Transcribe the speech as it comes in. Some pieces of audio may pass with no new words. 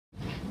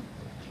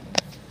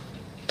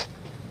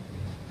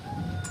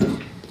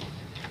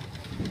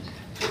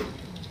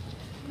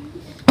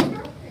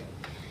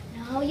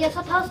you're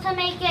supposed to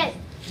make it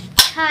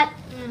cut.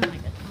 Oh my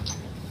God.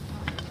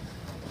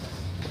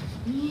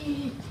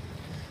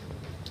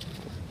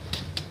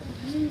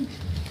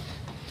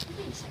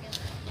 Wait a second.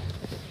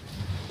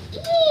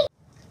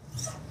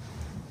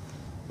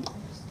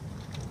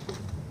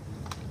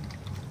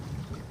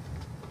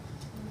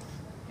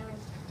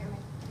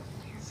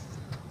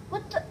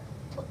 What the?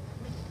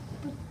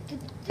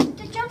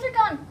 The jumps are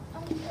gone.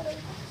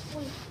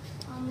 Wait.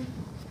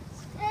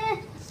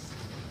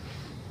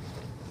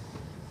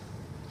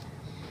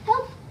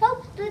 Help!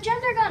 Help! The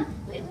jumps are gone.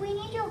 We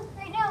need you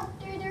right now.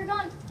 They're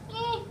gone.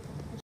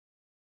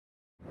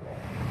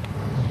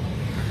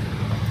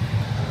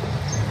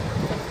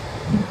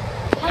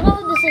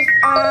 Hello, this is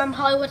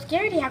Hollywood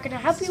Security. How can I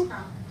help you?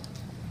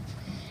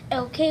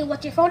 Okay,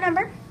 what's your phone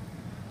number?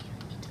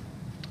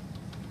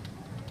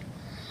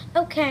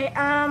 Okay,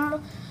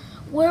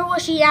 where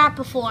was she at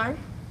before?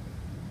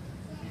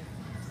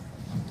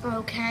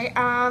 Okay,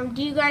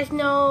 do you guys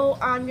know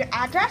your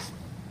address?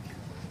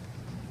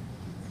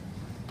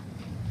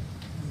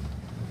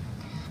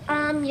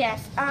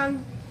 Yes.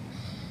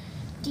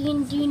 Do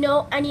you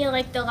know any of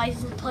like the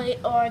license plate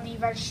or the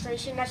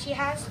registration that she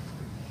has?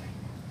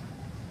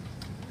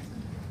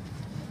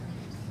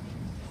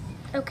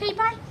 Okay,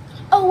 bye.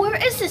 Oh, where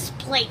is this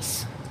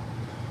place?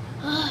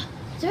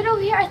 Is it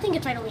over here? I think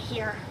it's right over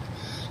here.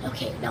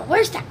 Okay, now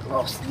where's that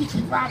girl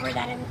sneaky robber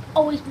that I've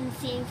always been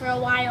seeing for a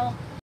while?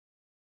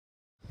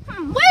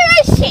 Where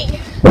is she?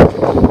 Oh,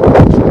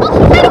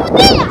 she's right over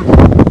there!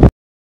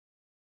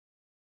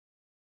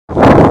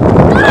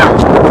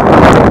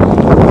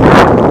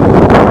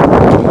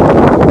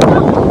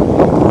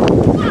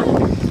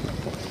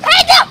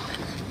 Hands up!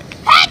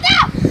 Hands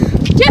up!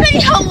 Do you have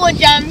any homewood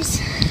gems?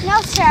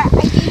 No, sir, I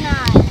do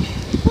not.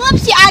 Well, let me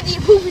see ID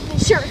and proof of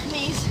insurance,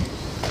 please.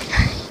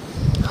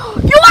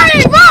 You are a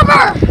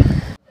robber!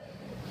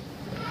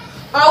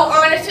 Oh,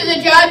 honest to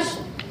the judge.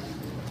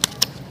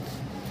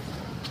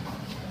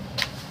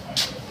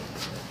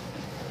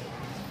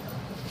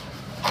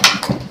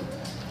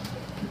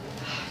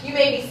 You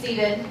may be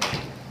seated.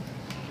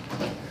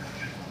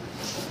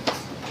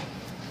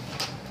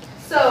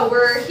 So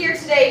we're here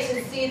today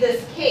to see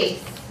this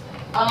case.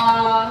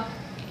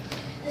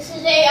 This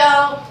is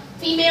a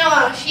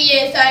female. She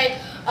is a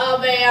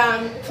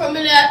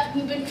criminal that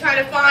we've been trying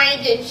to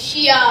find, and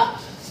she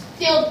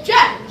steals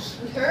gems.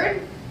 We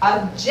heard.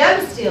 A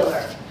gem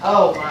stealer.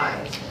 Oh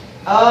my.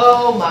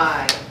 Oh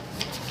my.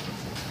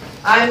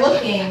 I'm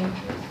looking,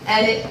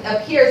 and it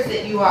appears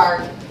that you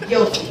are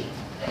guilty.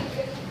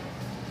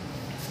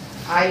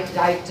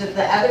 The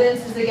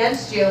evidence is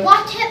against you.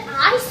 Why can't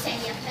I say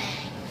a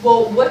thing?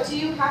 Well, what do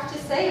you have to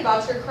say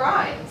about your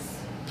crimes?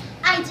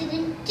 I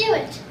didn't do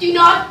it. Do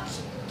not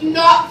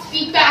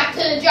speak back to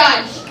the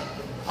judge.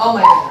 Oh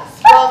my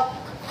goodness. Well,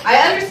 I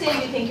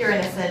understand you think you're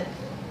innocent,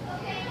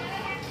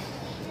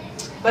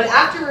 but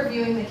after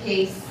reviewing the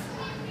case,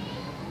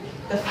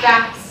 the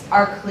facts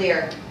are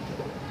clear.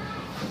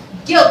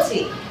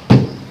 Guilty.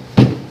 Good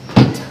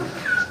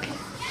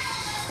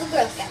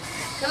girl,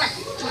 Come on.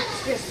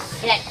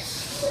 Get it.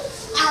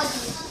 I'll do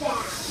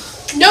that.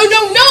 No,